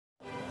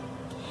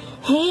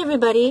Hey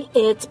everybody,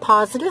 it's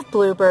Positive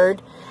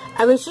Bluebird.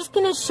 I was just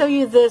going to show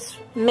you this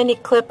mini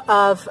clip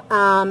of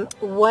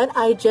what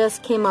I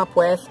just came up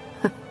with.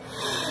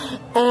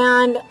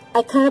 And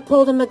I kind of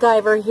pulled a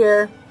MacGyver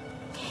here.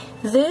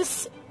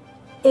 This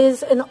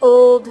is an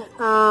old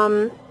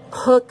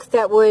hook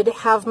that would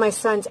have my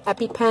son's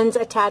EpiPens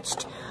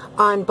attached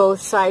on both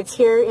sides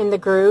here in the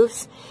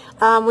grooves.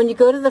 When you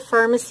go to the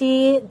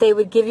pharmacy, they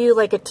would give you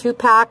like a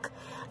 2-pack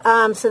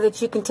so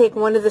that you can take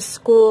one to the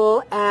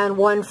school and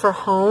one for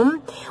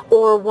home,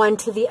 or one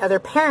to the other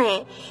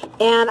parent.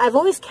 And I've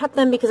always kept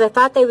them because I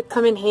thought they would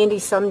come in handy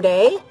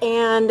someday.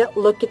 And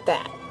look at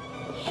that.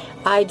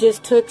 I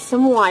just took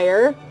some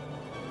wire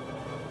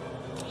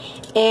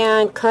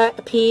and cut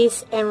a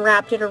piece and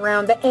wrapped it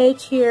around the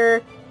edge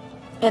here,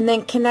 and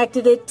then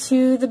connected it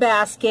to the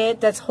basket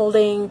that's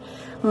holding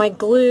my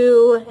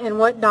glue and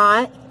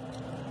whatnot,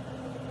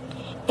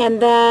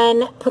 and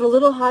then put a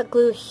little hot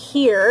glue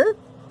here.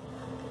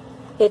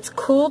 It's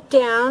cooled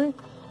down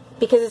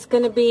because it's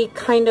going to be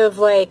kind of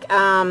like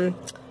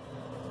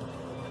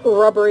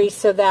rubbery,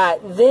 so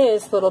that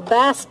this little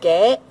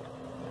basket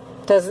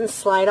doesn't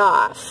slide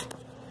off.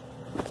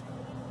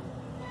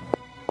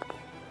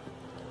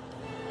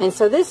 And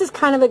so this is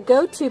kind of a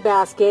go-to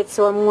basket,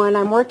 so when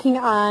I'm working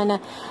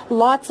on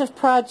lots of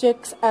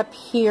projects up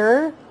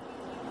here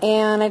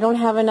and I don't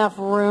have enough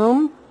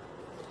room,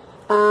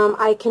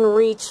 I can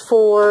reach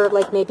for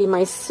like maybe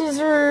my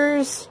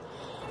scissors,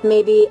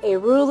 maybe a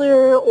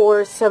ruler,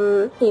 or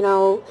some, you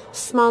know,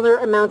 smaller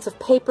amounts of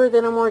paper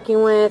that I'm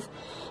working with,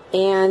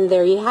 and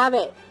there you have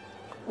it.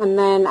 And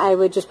then I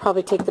would just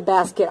probably take the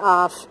basket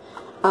off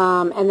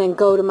and then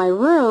go to my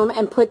room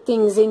and put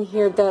things in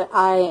here that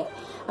I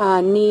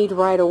need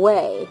right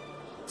away.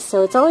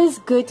 So it's always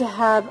good to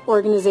have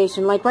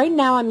organization. Like right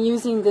now I'm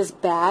using this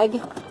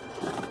bag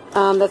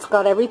that's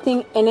got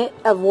everything in it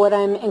of what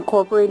I'm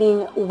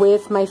incorporating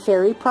with my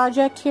fairy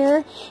project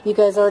here. You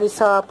guys already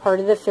saw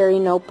part of the fairy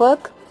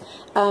notebook.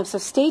 So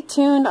stay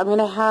tuned. I'm going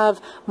to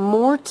have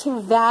more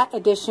to that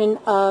edition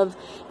of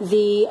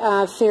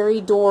the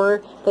fairy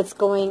door that's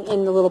going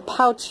in the little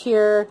pouch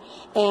here,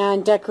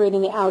 and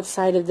decorating the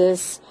outside of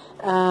this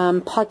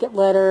pocket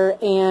letter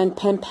and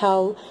pen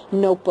pal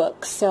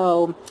notebook.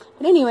 So,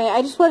 but anyway,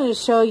 I just wanted to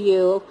show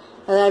you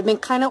that I've been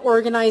kind of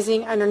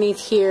organizing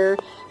underneath here.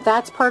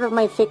 That's part of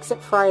my Fix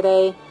It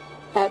Friday.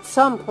 At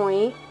some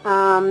point,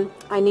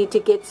 I need to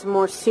get some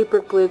more super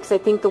glue because I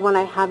think the one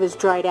I have is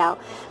dried out.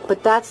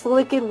 But that's the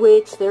Wicked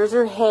Witch. There's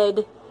her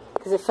head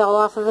because it fell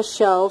off of a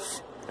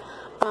shelf.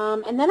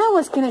 And then I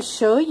was going to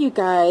show you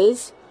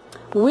guys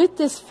with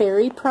this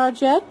fairy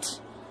project.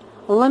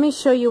 Well, let me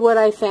show you what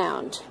I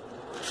found.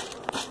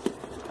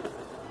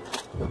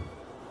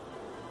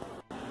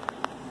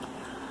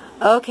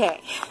 Okay.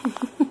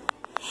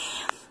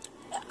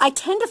 I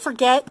tend to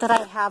forget that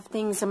I have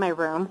things in my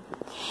room.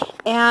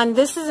 And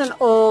this is an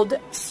old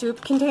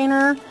soup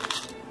container,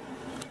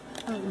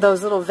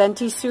 those little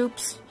venti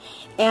soups.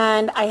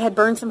 And I had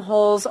burned some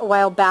holes a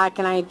while back,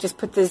 and I just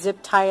put the zip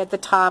tie at the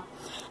top.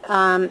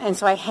 And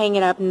so I hang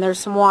it up, and there's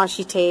some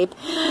washi tape.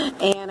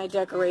 And I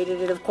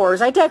decorated it, of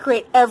course. I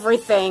decorate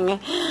everything.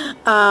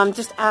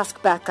 Just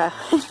ask Becca.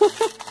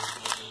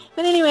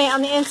 But anyway,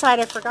 on the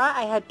inside, I forgot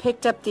I had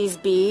picked up these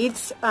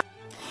beads.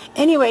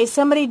 Anyway,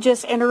 somebody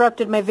just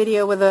interrupted my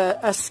video with a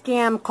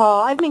scam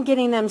call. I've been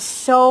getting them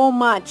so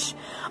much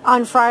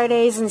on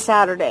Fridays and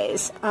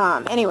Saturdays.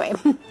 Anyway,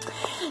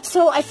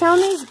 so I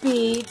found these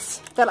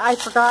beads that I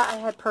forgot I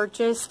had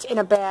purchased in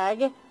a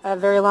bag a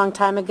very long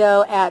time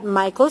ago at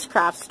Michael's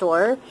Craft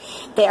Store.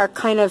 They are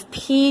kind of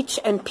peach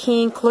and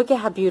pink. Look at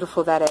how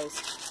beautiful that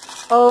is.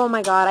 Oh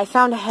my God, I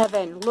found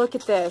heaven. Look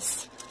at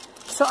this.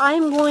 So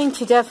I'm going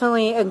to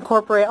definitely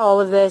incorporate all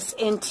of this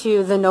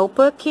into the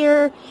notebook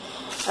here.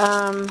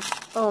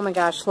 Oh my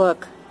gosh,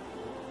 look.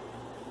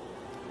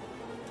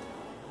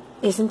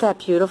 Isn't that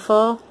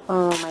beautiful?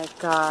 Oh my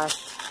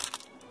gosh.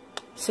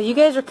 So you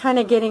guys are kind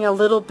of getting a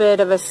little bit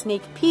of a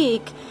sneak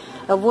peek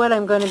of what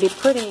I'm going to be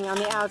putting on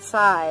the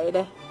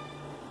outside.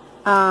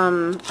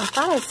 I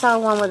thought I saw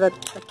one with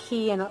a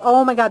key and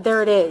oh my God,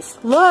 there it is.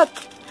 Look!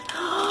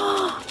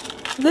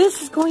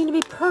 This is going to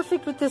be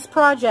perfect with this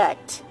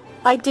project.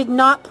 I did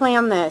not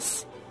plan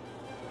this.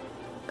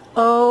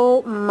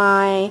 Oh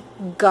my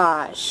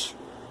gosh.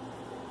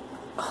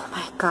 Oh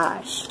my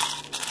gosh.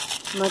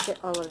 Look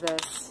at all of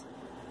this.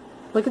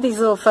 Look at these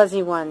little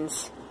fuzzy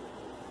ones.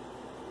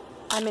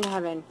 I'm in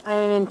heaven.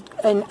 I'm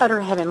in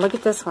utter heaven. Look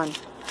at this one.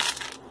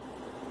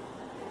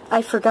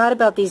 I forgot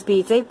about these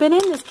beads. They've been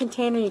in this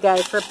container, you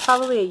guys, for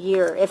probably a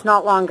year, if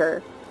not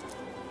longer.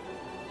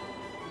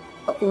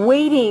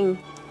 Waiting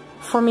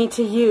for me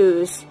to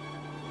use.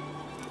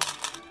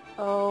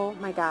 Oh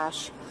my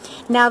gosh.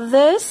 Now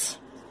this,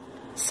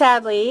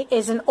 sadly,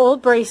 is an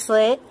old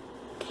bracelet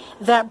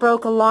that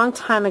broke a long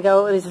time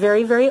ago. It was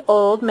very, very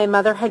old. My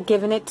mother had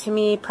given it to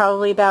me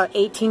probably about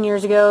 18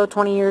 years ago,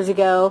 20 years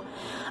ago.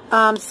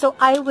 So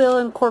I will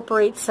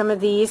incorporate some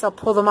of these. I'll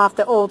pull them off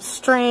the old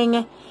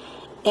string,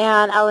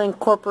 and I'll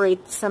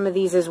incorporate some of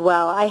these as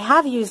well. I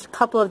have used a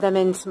couple of them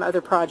in some other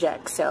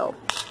projects, so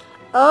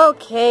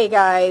Okay,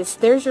 guys,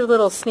 there's your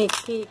little sneak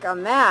peek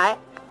on that.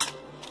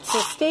 So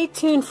stay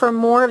tuned for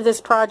more of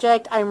this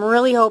project. I'm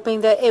really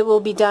hoping that it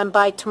will be done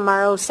by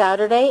tomorrow,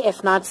 Saturday,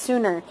 if not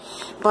sooner.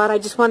 But I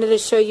just wanted to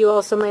show you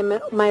also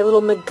my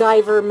little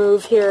MacGyver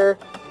move here.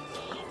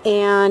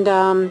 And,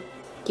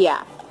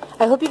 yeah.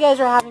 I hope you guys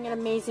are having an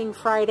amazing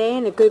Friday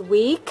and a good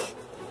week.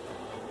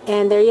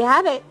 And there you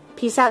have it.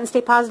 Peace out and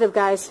stay positive,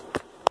 guys.